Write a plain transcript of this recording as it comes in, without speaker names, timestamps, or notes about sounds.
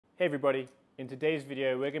Hey everybody, in today's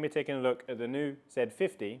video we're going to be taking a look at the new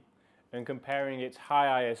Z50 and comparing its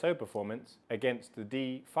high ISO performance against the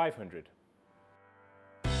D500.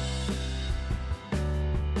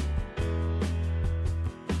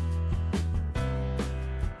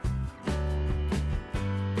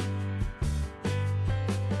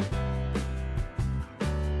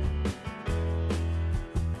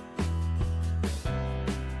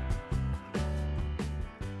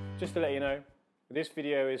 Just to let you know, this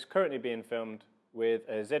video is currently being filmed with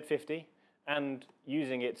a Z50 and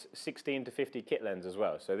using its 16 to 50 kit lens as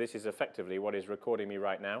well. So this is effectively what is recording me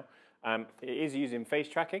right now. It is using face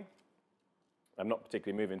tracking. I'm not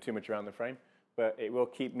particularly moving too much around the frame, but it will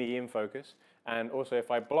keep me in focus. And also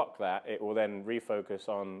if I block that, it will then refocus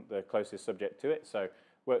on the closest subject to it. So it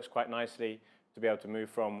works quite nicely to be able to move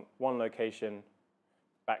from one location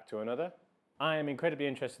back to another. I am incredibly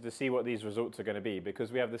interested to see what these results are going to be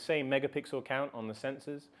because we have the same megapixel count on the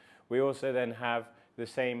sensors. We also then have the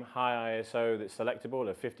same high ISO that's selectable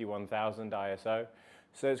of 51,000 ISO.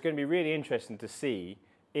 So it's going to be really interesting to see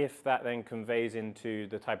if that then conveys into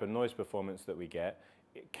the type of noise performance that we get.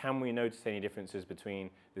 Can we notice any differences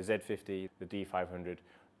between the Z50, the D500?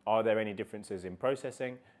 Are there any differences in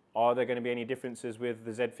processing? Are there going to be any differences with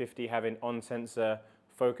the Z50 having on-sensor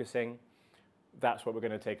focusing? That's what we're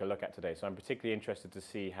going to take a look at today. So I'm particularly interested to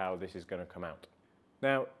see how this is going to come out.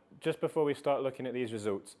 Now, just before we start looking at these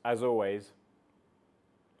results, as always,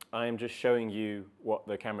 I am just showing you what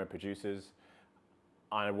the camera produces.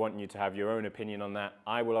 I want you to have your own opinion on that.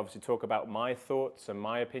 I will obviously talk about my thoughts and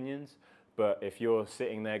my opinions, but if you're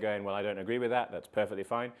sitting there going, well, I don't agree with that, that's perfectly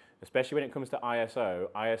fine. Especially when it comes to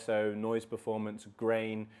ISO, noise performance,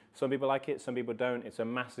 grain. Some people like it, some people don't. It's a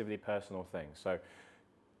massively personal thing. So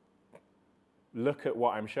look at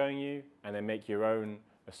what I'm showing you and then make your own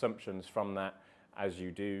assumptions from that as you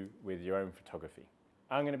do with your own photography.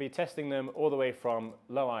 I'm going to be testing them all the way from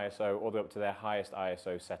low ISO all the way up to their highest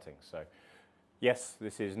ISO settings. So yes,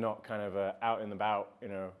 this is not kind of a out and about,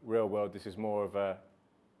 real world. This is more of a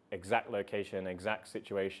exact location, exact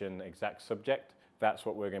situation, exact subject. That's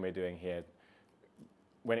what we're going to be doing here.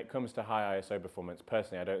 When it comes to high ISO performance,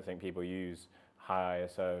 personally, I don't think people use high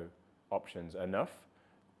ISO options enough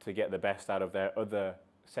to get the best out of their other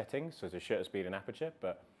settings, so to shutter speed and aperture,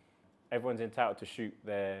 but everyone's entitled to shoot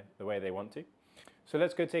the way they want to. So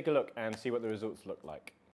let's go take a look and see what the results look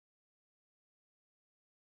like.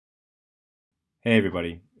 Hey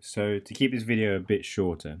everybody, so to keep this video a bit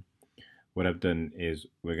shorter, what I've done is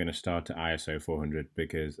we're going to start at ISO 400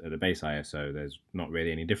 because at the base ISO there's not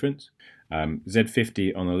really any difference.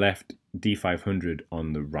 Z50 on the left, D500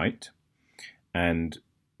 on the right, and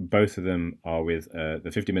both of them are with the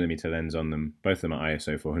 50mm lens on them. Both of them are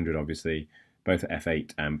ISO 400 obviously, both at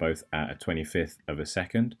f8 and both at a 25th of a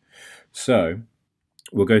second. So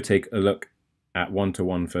we'll go take a look at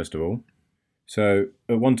 1:1 first of all. So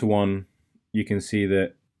at 1:1 you can see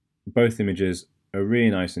that both images are really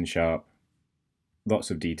nice and sharp, lots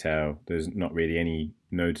of detail, there's not really any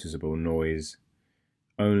noticeable noise.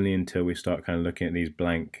 Only until we start kind of looking at these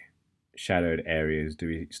blank shadowed areas do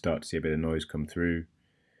we start to see a bit of noise come through.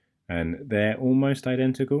 And they're almost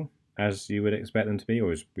identical as you would expect them to be,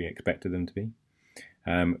 or as we expected them to be.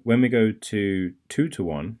 When we go to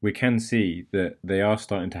 2:1, we can see that they are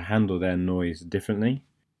starting to handle their noise differently.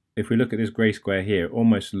 If we look at this grey square here, it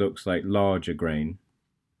almost looks like larger grain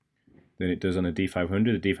than it does on a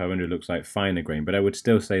D500. The D500 looks like finer grain, but I would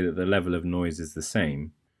still say that the level of noise is the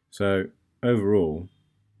same. So overall,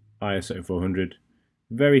 ISO 400,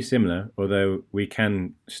 very similar, although we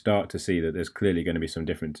can start to see that there's clearly going to be some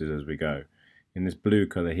differences as we go. In this blue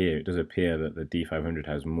colour here, it does appear that the D500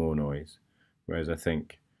 has more noise, whereas I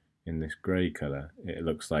think in this grey colour, it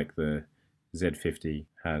looks like the Z50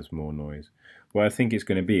 has more noise. What I think it's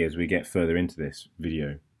going to be as we get further into this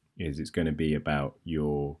video is it's going to be about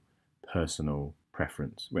your personal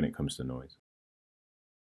preference when it comes to noise.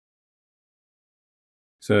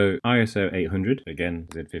 So ISO 800, again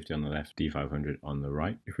Z50 on the left, D500 on the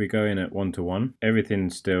right. If we go in at 1:1,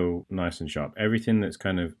 everything's still nice and sharp. Everything that's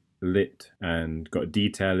kind of lit and got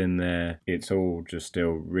detail in there, it's all just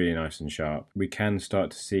still really nice and sharp. We can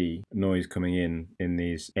start to see noise coming in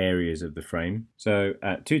these areas of the frame. So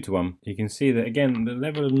at 2:1, you can see that again the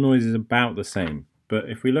level of noise is about the same.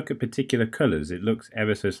 But if we look at particular colours, it looks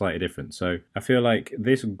ever so slightly different. So I feel like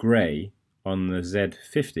this grey on the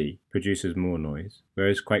Z50 produces more noise,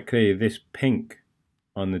 whereas quite clearly this pink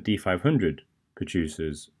on the D500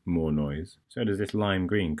 produces more noise. So does this lime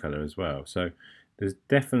green colour as well. So there's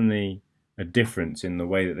definitely a difference in the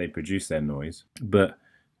way that they produce their noise, but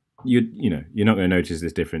you're not going to notice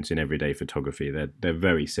this difference in everyday photography. They're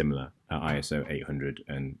very similar at ISO 800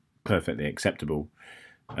 and perfectly acceptable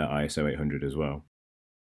at ISO 800 as well.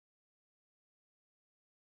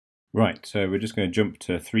 Right, so we're just going to jump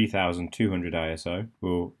to 3200 ISO.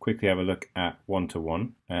 We'll quickly have a look at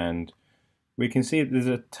 1:1, and we can see there's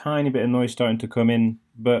a tiny bit of noise starting to come in,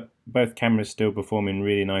 but both cameras still performing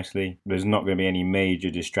really nicely. There's not going to be any major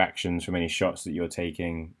distractions from any shots that you're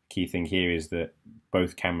taking. Key thing here is that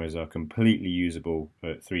both cameras are completely usable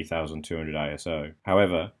at 3200 ISO.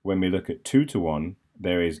 However, when we look at 2:1,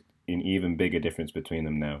 there is an even bigger difference between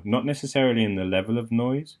them now. Not necessarily in the level of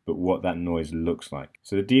noise, but what that noise looks like.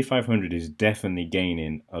 So the D500 is definitely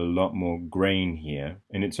gaining a lot more grain here,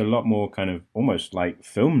 and it's a lot more kind of almost like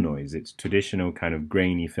film noise. It's traditional kind of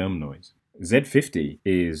grainy film noise. Z50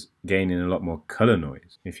 is gaining a lot more color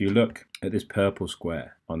noise. If you look at this purple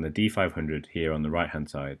square on the D500 here on the right hand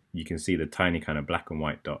side, you can see the tiny kind of black and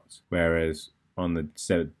white dots, whereas on the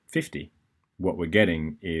Z50 what we're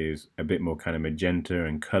getting is a bit more kind of magenta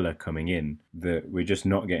and color coming in that we're just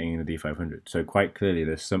not getting in the D500. So quite clearly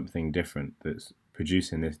there's something different that's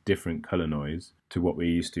producing this different color noise to what we're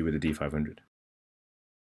used to with the D500.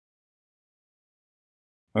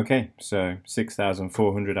 Okay, so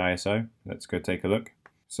 6400 ISO, let's go take a look.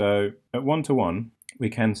 So at 1:1,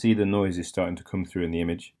 we can see the noise is starting to come through in the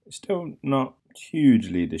image. It's still not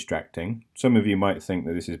hugely distracting. Some of you might think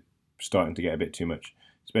that this is starting to get a bit too much,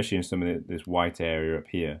 especially in some of this white area up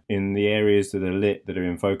here. In the areas that are lit, that are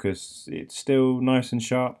in focus, it's still nice and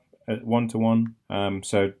sharp at 1:1,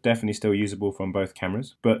 so definitely still usable from both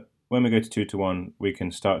cameras. But when we go to 2:1, we can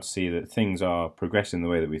start to see that things are progressing the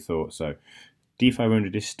way that we thought. So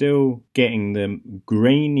D500 is still getting the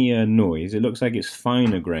grainier noise. It looks like it's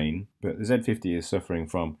finer grain, but the Z50 is suffering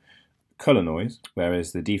from color noise,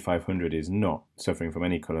 whereas the D500 is not suffering from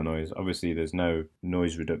any color noise. Obviously there's no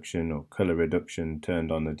noise reduction or color reduction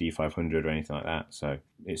turned on the D500 or anything like that, so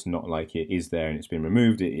it's not like it is there and it's been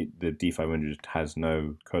removed. The D500 has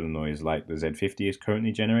no color noise like the Z50 is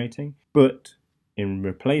currently generating, but in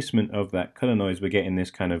replacement of that color noise we're getting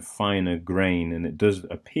this kind of finer grain, and it does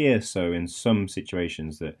appear so in some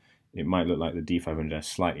situations that it might look like the D500 has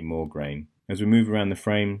slightly more grain. As we move around the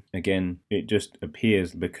frame, again, it just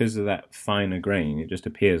appears, because of that finer grain, it just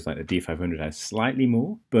appears like the D500 has slightly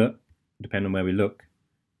more, but depending on where we look,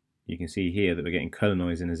 you can see here that we're getting color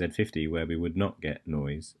noise in the Z50 where we would not get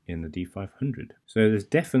noise in the D500. So there's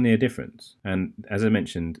definitely a difference. And as I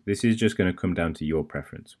mentioned, this is just going to come down to your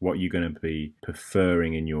preference. What you're going to be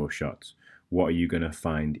preferring in your shots. What are you going to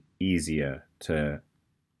find easier to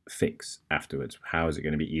fix afterwards? How is it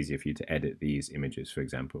going to be easier for you to edit these images, for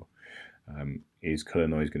example? Is color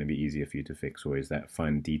noise going to be easier for you to fix, or is that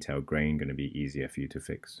fine detail grain going to be easier for you to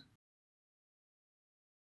fix?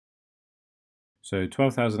 So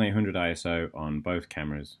 12,800 ISO on both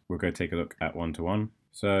cameras. We'll go take a look at 1:1.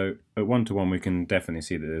 So at 1:1 we can definitely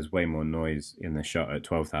see that there's way more noise in the shot at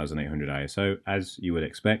 12,800 ISO, as you would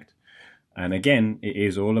expect. And again, it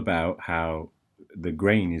is all about how the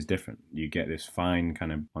grain is different. You get this fine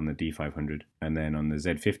kind of on the D500, and then on the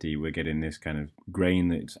Z50 we're getting this kind of grain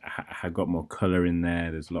that's got more color in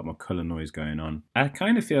there. There's a lot more color noise going on. I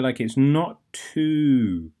kind of feel like it's not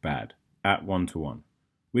too bad at 1:1.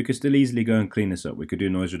 We could still easily go and clean this up. We could do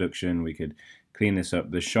noise reduction, we could clean this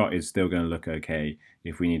up. The shot is still going to look okay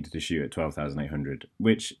if we needed to shoot at 12,800,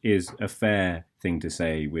 which is a fair thing to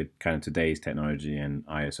say with kind of today's technology and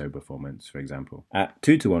ISO performance, for example. At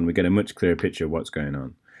 2:1, we get a much clearer picture of what's going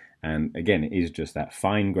on. And again, it is just that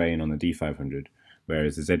fine grain on the D500,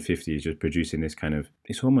 whereas the Z50 is just producing this kind of,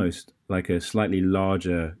 it's almost like a slightly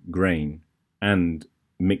larger grain and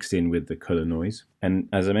mixed in with the color noise. And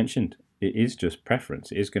as I mentioned, it is just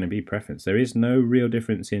preference. It is going to be preference. There is no real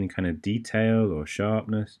difference in kind of detail or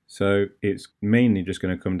sharpness. So it's mainly just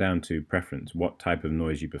going to come down to preference, what type of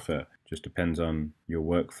noise you prefer. Just depends on your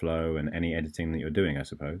workflow and any editing that you're doing, I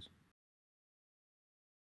suppose.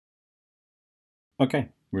 Okay,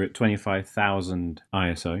 we're at 25,000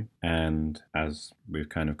 ISO, and as we've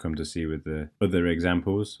kind of come to see with the other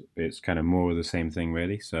examples, it's kind of more of the same thing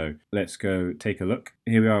really. So let's go take a look.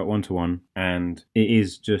 Here we are at 1:1, and it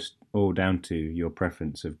is just all down to your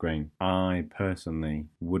preference of grain. I personally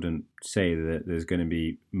wouldn't say that there's going to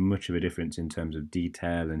be much of a difference in terms of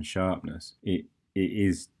detail and sharpness. It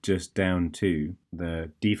is just down to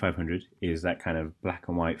the D500 is that kind of black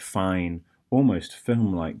and white fine, almost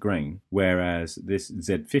film-like grain, whereas this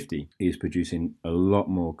Z50 is producing a lot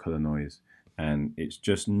more color noise and it's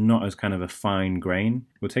just not as kind of a fine grain.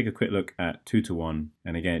 We'll take a quick look at 2:1,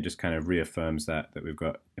 and again it just kind of reaffirms that we've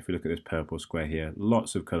got, if we look at this purple square here,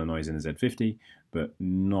 lots of color noise in the Z50 but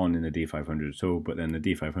none in the D500 at all. But then the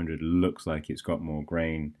D500 looks like it's got more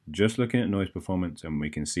grain. Just looking at noise performance, and we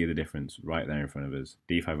can see the difference right there in front of us.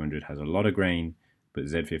 D500 has a lot of grain, but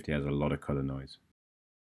Z50 has a lot of color noise.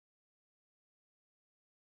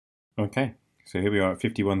 Okay, so here we are at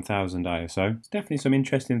 51,000 ISO. It's definitely some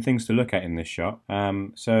interesting things to look at in this shot.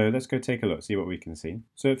 So let's go take a look, see what we can see.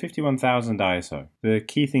 So at 51,000 ISO, the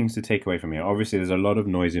key things to take away from here, obviously there's a lot of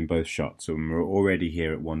noise in both shots, so we're already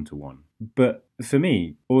here at 1:1. But for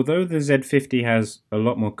me, although the Z50 has a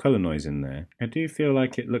lot more color noise in there, I do feel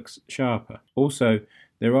like it looks sharper. Also,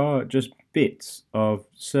 there are just bits of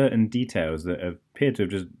certain details that appear to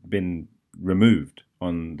have just been removed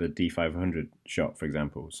on the D500 shot, for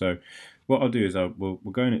example. So what I'll do is we'll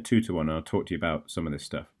go in at 2:1 and I'll talk to you about some of this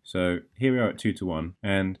stuff. So here we are at 2:1,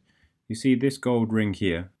 and you see this gold ring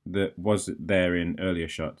here that was there in earlier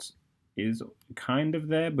shots is kind of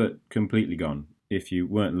there but completely gone. If you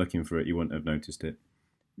weren't looking for it, you wouldn't have noticed it.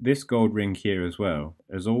 This gold ring here as well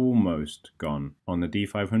is almost gone on the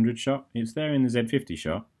D500 shot. It's there in the Z50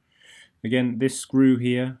 shot. Again, this screw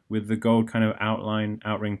here with the gold kind of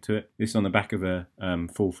outring to it, this is on the back of a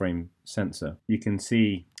full frame sensor. You can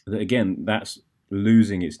see that again, that's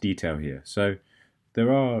losing its detail here. So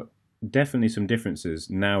there are definitely some differences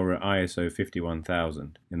now we're at ISO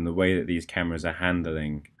 51,000 in the way that these cameras are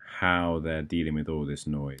handling how they're dealing with all this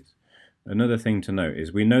noise. Another thing to note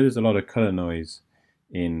is we know there's a lot of color noise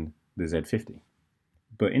in the Z50,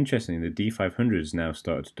 but interestingly the D500 has now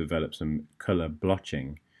started to develop some color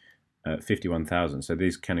blotching at 51,000. So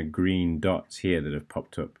these kind of green dots here that have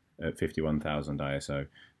popped up at 51,000 ISO,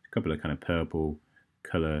 a couple of kind of purple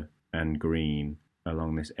color and green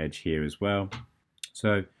along this edge here as well.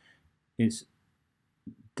 So it's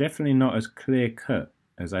definitely not as clear cut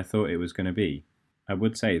as I thought it was going to be. I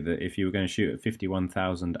would say that if you were going to shoot at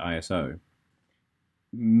 51,000 ISO,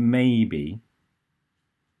 maybe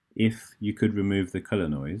if you could remove the color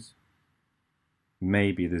noise,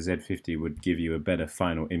 maybe the Z50 would give you a better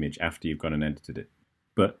final image after you've gone and edited it.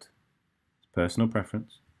 But it's personal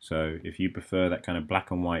preference. So if you prefer that kind of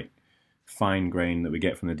black and white fine grain that we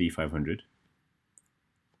get from the D500,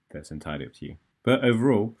 that's entirely up to you. But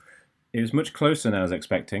overall, it was much closer than I was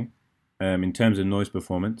expecting in terms of noise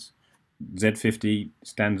performance. Z50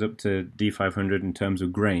 stands up to D500 in terms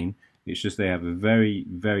of grain. It's just they have a very,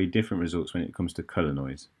 very different results when it comes to color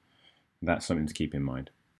noise. That's something to keep in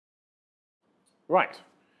mind. Right,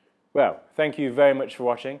 well, thank you very much for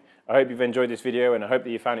watching. I hope you've enjoyed this video and I hope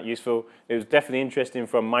that you found it useful. It was definitely interesting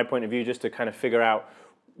from my point of view just to kind of figure out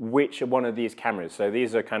which one of these cameras. So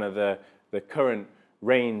these are kind of the current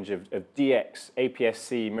range of DX,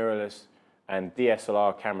 APS-C, mirrorless and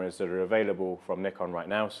DSLR cameras that are available from Nikon right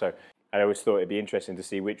now. So I always thought it'd be interesting to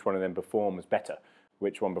see which one of them performs better,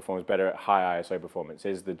 which one performs better at high ISO performance.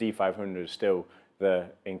 Is the D500 still the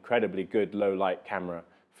incredibly good low light camera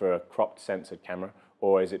for a cropped censored camera,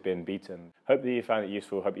 or has it been beaten? Hope that you found it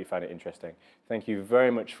useful, hope you found it interesting. Thank you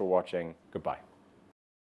very much for watching. Goodbye.